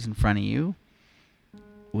folders in front of you?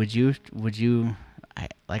 Would you?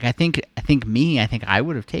 I think I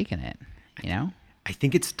would have taken it. You know. I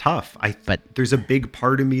think it's tough. But there's a big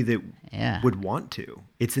part of me that would want to.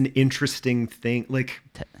 It's an interesting thing. Like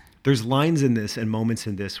there's lines in this and moments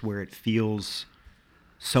in this where it feels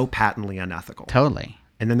so patently unethical. Totally.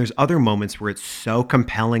 And then there's other moments where it's so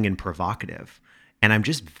compelling and provocative. And I'm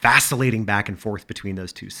just vacillating back and forth between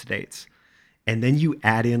those two states. And then you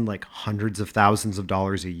add in like hundreds of thousands of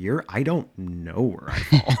dollars a year. I don't know where I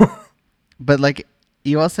fall. But like,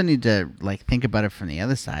 you also need to like think about it from the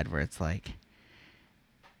other side, where it's like,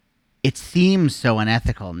 it seems so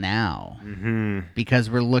unethical now because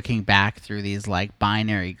we're looking back through these like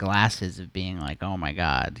binary glasses of being like, oh my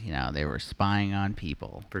God, you know, they were spying on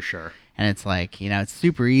people. For sure. And it's like, you know, it's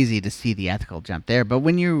super easy to see the ethical jump there. But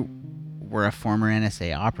when you were a former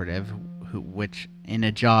NSA operative, which in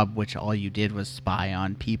a job which all you did was spy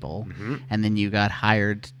on people, and then you got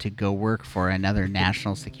hired to go work for another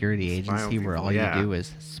national security agency where all you do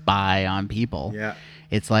is spy on people. Yeah.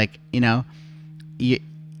 It's like, you know,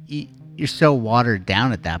 you're so watered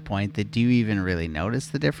down at that point that do you even really notice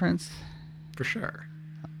the difference? For sure.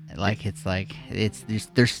 Like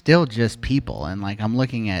they're still just people, and like I'm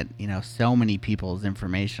looking at, you know, so many people's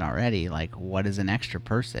information already. Like, what is an extra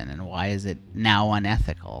person, and why is it now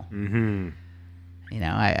unethical? You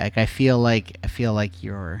know, I feel like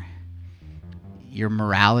your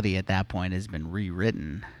morality at that point has been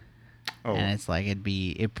rewritten. And it's like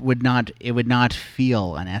it would not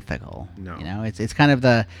feel unethical. No. You know, it's kind of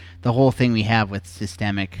the whole thing we have with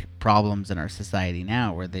systemic problems in our society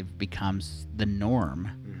now, where they've become the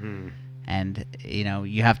norm. And you know,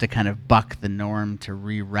 you have to kind of buck the norm to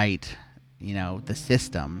rewrite, you know, the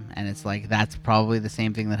system. And it's like that's probably the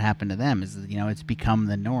same thing that happened to them. Is, you know, it's become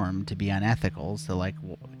the norm to be unethical. So like,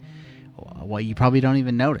 what you probably don't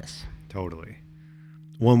even notice. Totally.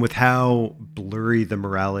 One, with how blurry the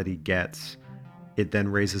morality gets, it then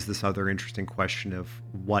raises this other interesting question of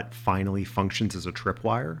what finally functions as a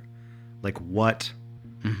tripwire. Like what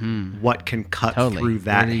can cut through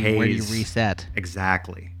that haze? Where do you reset?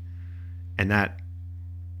 Exactly. And that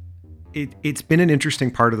It's been an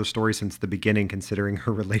interesting part of the story since the beginning, considering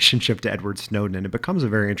her relationship to Edward Snowden, and it becomes a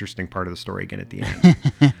very interesting part of the story again at the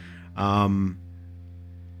end.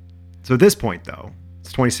 So at this point, though,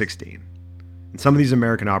 it's 2016, and some of these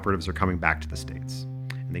American operatives are coming back to the States,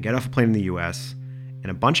 and they get off a plane in the U.S., and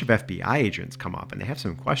a bunch of FBI agents come up, and they have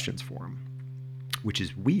some questions for them, which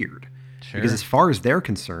is weird. Sure. Because as far as they're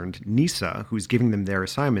concerned, NISA, who's giving them their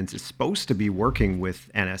assignments, is supposed to be working with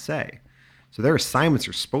NSA. So their assignments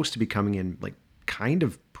are supposed to be coming in like kind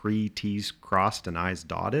of pre-T's crossed and I's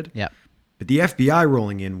dotted. Yeah. But the FBI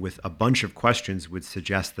rolling in with a bunch of questions would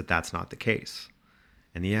suggest that that's not the case.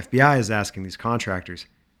 And the FBI is asking these contractors,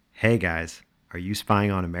 hey guys, are you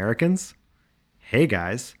spying on Americans? Hey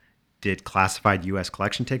guys, did classified U.S.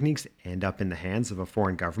 collection techniques end up in the hands of a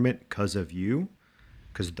foreign government because of you?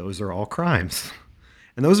 Because those are all crimes.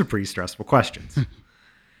 And those are pretty stressful questions.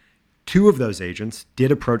 Two of those agents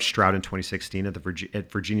did approach Stroud in 2016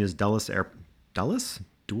 at Virginia's Dulles? I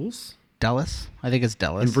think it's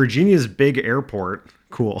Dulles. In Virginia's big airport.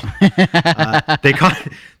 Cool.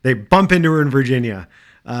 They bump into her in Virginia.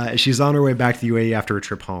 She's on her way back to the UAE after a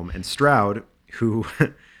trip home. And Stroud, who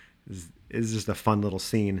is just a fun little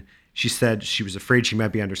scene, she said she was afraid she might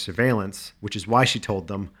be under surveillance, which is why she told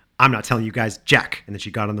them, I'm not telling you guys jack. And then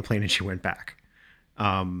she got on the plane and she went back.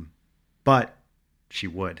 But she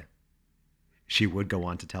would. She would go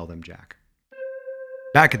on to tell them jack.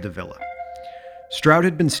 Back at the villa, Stroud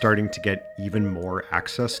had been starting to get even more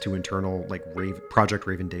access to internal Project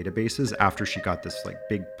Raven databases after she got this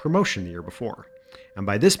big promotion the year before. And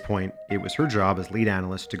by this point, it was her job as lead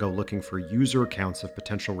analyst to go looking for user accounts of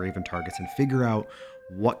potential Raven targets and figure out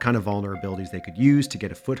what kind of vulnerabilities they could use to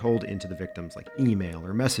get a foothold into the victim's email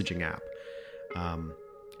or messaging app.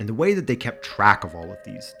 And the way that they kept track of all of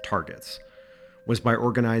these targets was by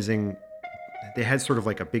organizing. They had sort of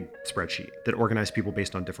a big spreadsheet that organized people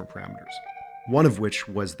based on different parameters, one of which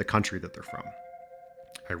was the country that they're from.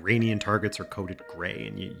 Iranian targets are coded gray,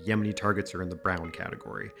 and Yemeni targets are in the brown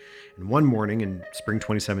category. And one morning in spring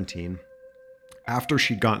 2017, after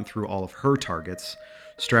she'd gotten through all of her targets,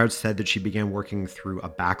 Stroud said that she began working through a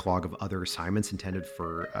backlog of other assignments intended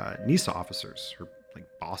for NISA officers, her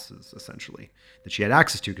bosses essentially, that she had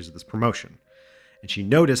access to because of this promotion. And she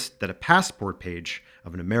noticed that a passport page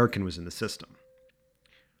of an American was in the system.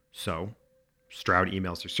 So Stroud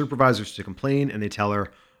emails her supervisors to complain, and they tell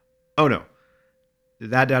her, oh no,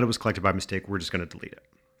 that data was collected by mistake. We're just going to delete it.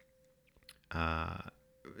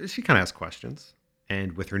 She kind of asks questions.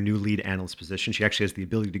 And with her new lead analyst position, she actually has the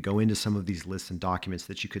ability to go into some of these lists and documents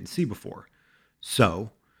that she couldn't see before.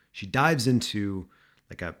 So she dives into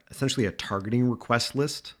essentially a targeting request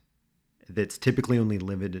list that's typically only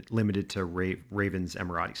limited to Raven's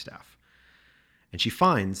Emirati staff. And she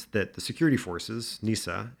finds that the security forces,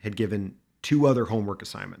 NISA, had given 2 other homework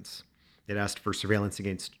assignments. They'd asked for surveillance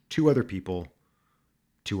against 2 other people,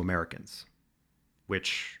 2 Americans,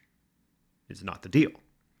 which is not the deal.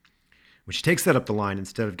 When she takes that up the line,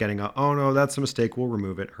 instead of getting oh no, that's a mistake, we'll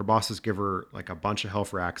remove it, her bosses give her a bunch of hell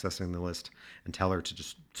for accessing the list and tell her to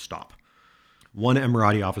just stop. One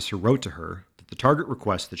Emirati officer wrote to her that the target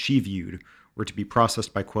requests that she viewed were to be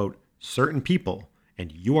processed by, quote, certain people,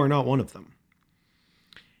 and you are not one of them.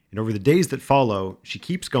 And over the days that follow, she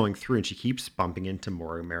keeps going through and she keeps bumping into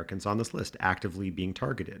more Americans on this list, actively being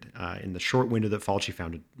targeted. In the short window that followed, she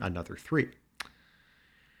found another 3.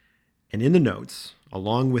 And in the notes,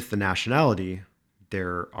 along with the nationality,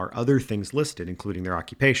 there are other things listed, including their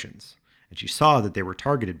occupations. And she saw that they were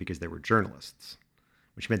targeted because they were journalists,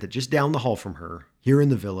 which meant that just down the hall from her, here in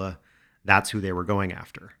the villa, that's who they were going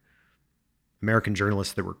after. American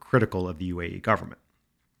journalists that were critical of the UAE government.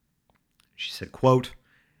 She said, quote,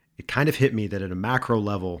 it kind of hit me that at a macro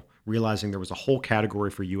level, realizing there was a whole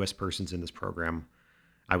category for U.S. persons in this program,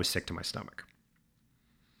 I was sick to my stomach.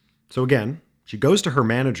 So again, she goes to her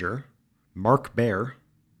manager, Mark Baer,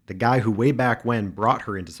 the guy who way back when brought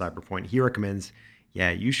her into Cyberpoint. He recommends,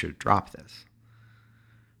 yeah, you should drop this.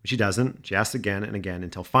 But she doesn't. She asks again and again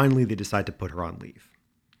until finally they decide to put her on leave.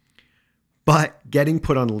 But getting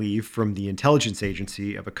put on leave from the intelligence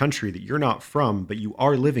agency of a country that you're not from, but you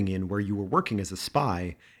are living in where you were working as a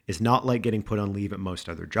spy, is not like getting put on leave at most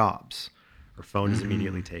other jobs. Her phone is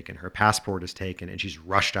immediately taken, her passport is taken, and she's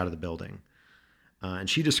rushed out of the building. And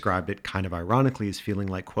she described it kind of ironically as feeling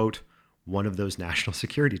like, quote, one of those national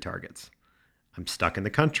security targets. I'm stuck in the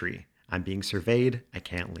country. I'm being surveyed. I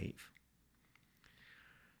can't leave.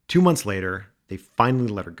 2 months later, they finally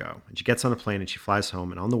let her go, and she gets on a plane and she flies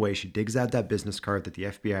home, and on the way she digs out that business card that the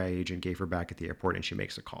FBI agent gave her back at the airport, and she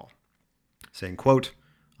makes a call saying, quote,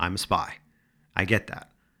 I'm a spy. I get that.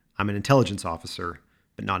 I'm an intelligence officer,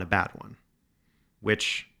 but not a bad one.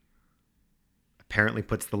 Which, apparently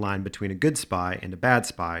puts the line between a good spy and a bad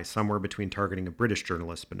spy somewhere between targeting a British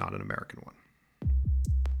journalist but not an American one.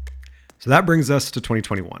 So that brings us to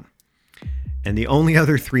 2021. And the only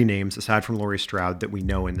other three names, aside from Laurie Stroud, that we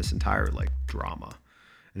know in this entire drama.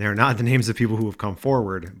 And they are not the names of people who have come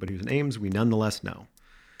forward, but whose names we nonetheless know.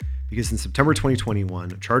 Because in September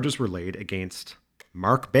 2021, charges were laid against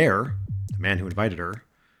Mark Baer, the man who invited her,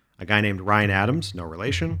 a guy named Ryan Adams, no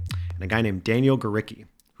relation, and a guy named Daniel Garicki,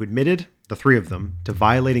 who admitted, the three of them, to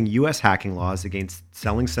violating U.S. hacking laws against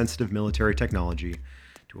selling sensitive military technology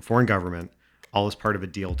to a foreign government, all as part of a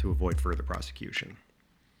deal to avoid further prosecution.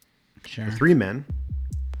 Sure. The three men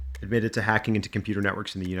admitted to hacking into computer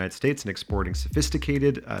networks in the United States and exporting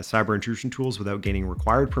sophisticated cyber intrusion tools without gaining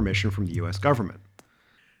required permission from the U.S. government.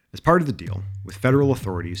 As part of the deal, with federal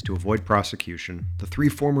authorities to avoid prosecution, the three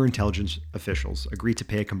former intelligence officials agreed to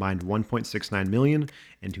pay a combined $1.69 million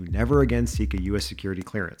and to never again seek a U.S. security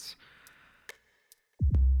clearance.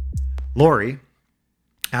 Laurie,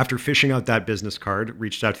 after fishing out that business card,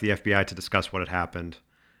 reached out to the FBI to discuss what had happened.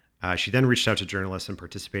 She then reached out to journalists and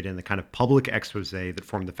participated in the kind of public expose that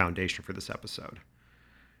formed the foundation for this episode.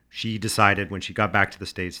 She decided when she got back to the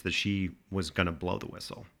States that she was going to blow the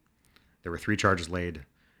whistle. There were 3 charges laid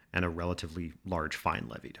and a relatively large fine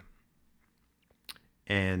levied.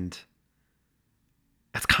 And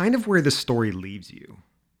that's kind of where this story leaves you.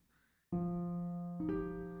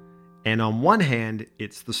 And on one hand,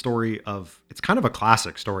 it's kind of a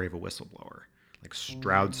classic story of a whistleblower.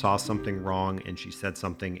 Stroud saw something wrong and she said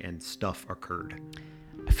something and stuff occurred.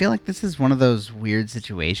 I feel like this is one of those weird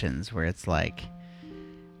situations where it's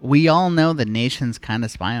we all know that nations kind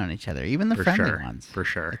of spy on each other, even the friendly ones. For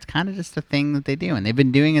sure. It's kind of just a thing that they do. And they've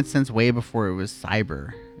been doing it since way before it was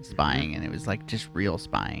cyber spying and it was just real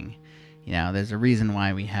spying. There's a reason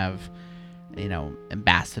why we have,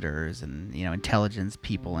 ambassadors and, intelligence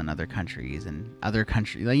people in other countries and other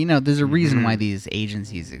countries. There's a reason why these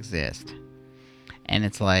agencies exist. And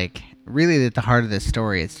it's really at the heart of this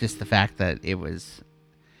story, it's just the fact that it was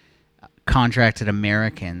contracted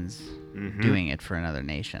Americans doing it for another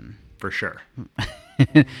nation. For sure.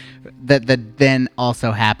 that then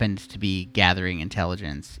also happened to be gathering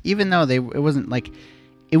intelligence. Even though it wasn't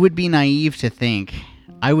it would be naive to think,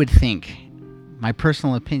 I would think, my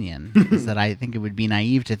personal opinion is that I think it would be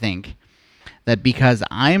naive to think that because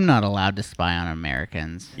I'm not allowed to spy on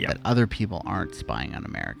Americans, that other people aren't spying on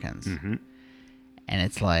Americans. Mm-hmm. And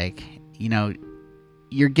it's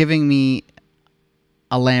you're giving me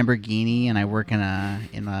a Lamborghini and I work in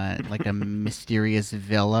a mysterious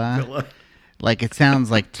villa. It sounds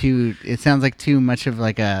like too much of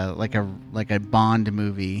a Bond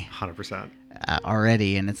movie. 100%.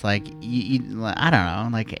 Already, and it's I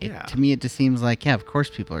don't know, to me it just seems of course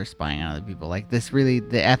people are spying on other people. This really,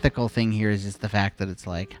 the ethical thing here is just the fact that it's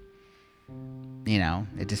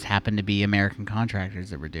it just happened to be American contractors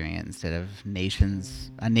that were doing it instead of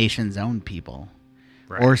a nation's own people.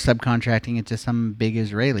 Right. Or subcontracting it to some big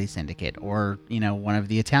Israeli syndicate, or one of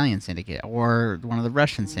the Italian syndicate, or one of the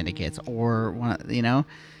Russian syndicates, or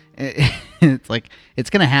it's it's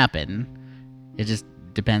gonna happen. It just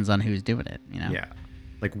depends on who's doing it. Yeah.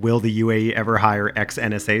 Will the UAE ever hire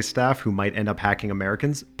ex-NSA staff who might end up hacking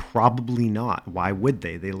Americans? Probably not. Why would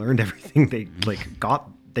they? They learned everything they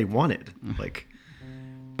they wanted.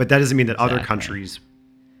 But that doesn't mean that other countries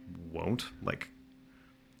won't.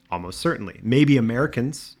 Almost certainly. Maybe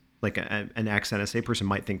Americans, an ex-NSA person,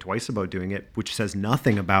 might think twice about doing it, which says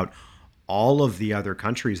nothing about all of the other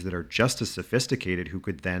countries that are just as sophisticated who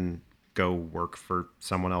could then go work for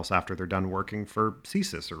someone else after they're done working for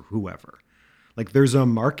CSIS or whoever. There's a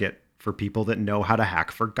market for people that know how to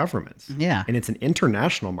hack for governments. Yeah. And it's an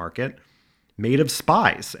international market made of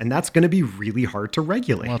spies, and that's going to be really hard to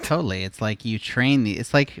regulate. Well, totally. It's you train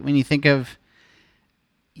it's when you think of,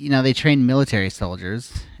 they train military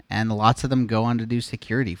soldiers, and lots of them go on to do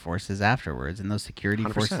security forces afterwards, and those security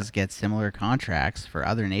 100%. Forces get similar contracts for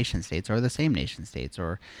other nation states or the same nation states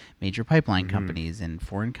or major pipeline companies in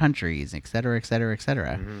foreign countries, et cetera, et cetera, et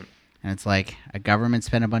cetera. Mm-hmm. And it's a government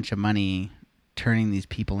spent a bunch of money turning these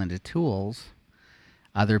people into tools.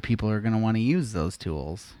 Other people are going to want to use those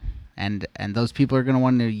tools. And those people are going to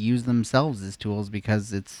want to use themselves as tools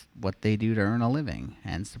because it's what they do to earn a living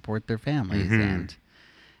and support their families. Mm-hmm. And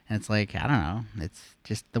it's I don't know. It's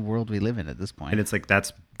just the world we live in at this point. And it's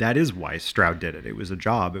that is why Stroud did it. It was a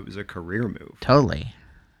job. It was a career move. Totally.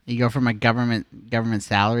 You go from a government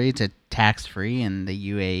salary to tax-free in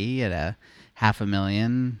the UAE at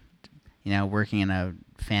 $500,000, working in a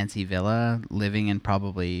fancy villa, living in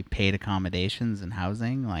probably paid accommodations and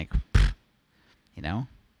housing.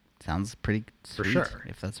 Sounds pretty sweet. For sure.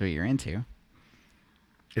 If that's what you're into.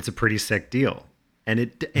 It's a pretty sick deal. And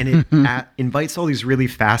it invites all these really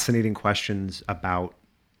fascinating questions about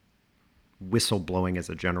whistleblowing as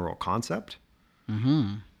a general concept.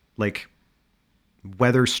 Mm-hmm. Like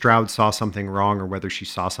whether Stroud saw something wrong or whether she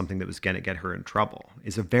saw something that was going to get her in trouble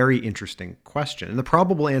is a very interesting question. And the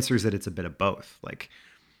probable answer is that it's a bit of both. Like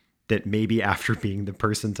that maybe after being the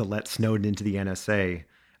person to let Snowden into the NSA,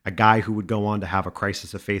 a guy who would go on to have a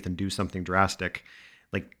crisis of faith and do something drastic,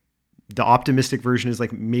 like the optimistic version is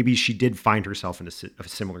like maybe she did find herself in a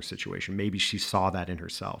similar situation. Maybe she saw that in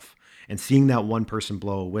herself. And seeing that one person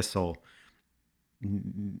blow a whistle,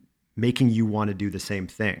 making you want to do the same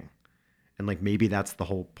thing. And like maybe that's the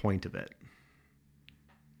whole point of it.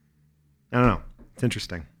 I don't know. It's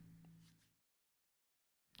interesting.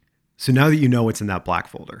 So now that you know what's in that black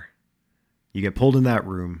folder, you get pulled in that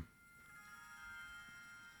room.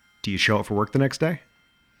 Do you show up for work the next day?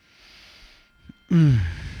 I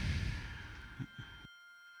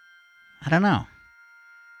don't know.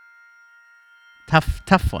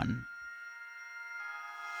 Tough one.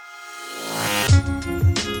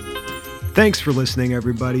 Thanks for listening,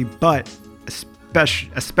 everybody. But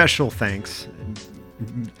a special thanks,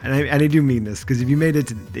 and I do mean this, because if you made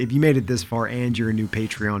it this far and you're a new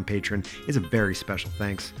Patreon patron, it's a very special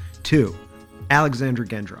thanks to Alexandra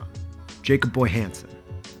Gendron, Jacob Boy Hansen,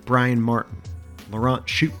 Brian Martin, Laurent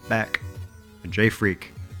Shootback, and Jay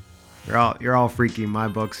Freak. You're all freaky in my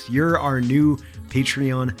books. You're our new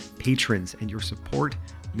Patreon patrons, and your support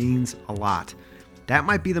means a lot. That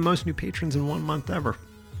might be the most new patrons in 1 month ever.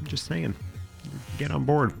 I'm just saying. Get on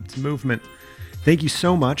board. It's a movement. Thank you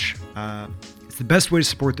so much. It's the best way to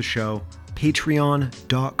support the show.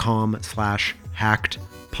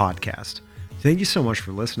 Patreon.com/hackedpodcast. Thank you so much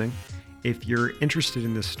for listening. If you're interested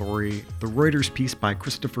in this story, the Reuters piece by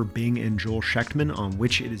Christopher Bing and Joel Shechtman on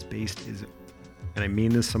which it is based is, and I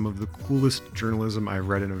mean this, some of the coolest journalism I've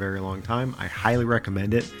read in a very long time. I highly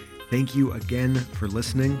recommend it. Thank you again for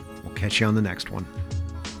listening. We'll catch you on the next one.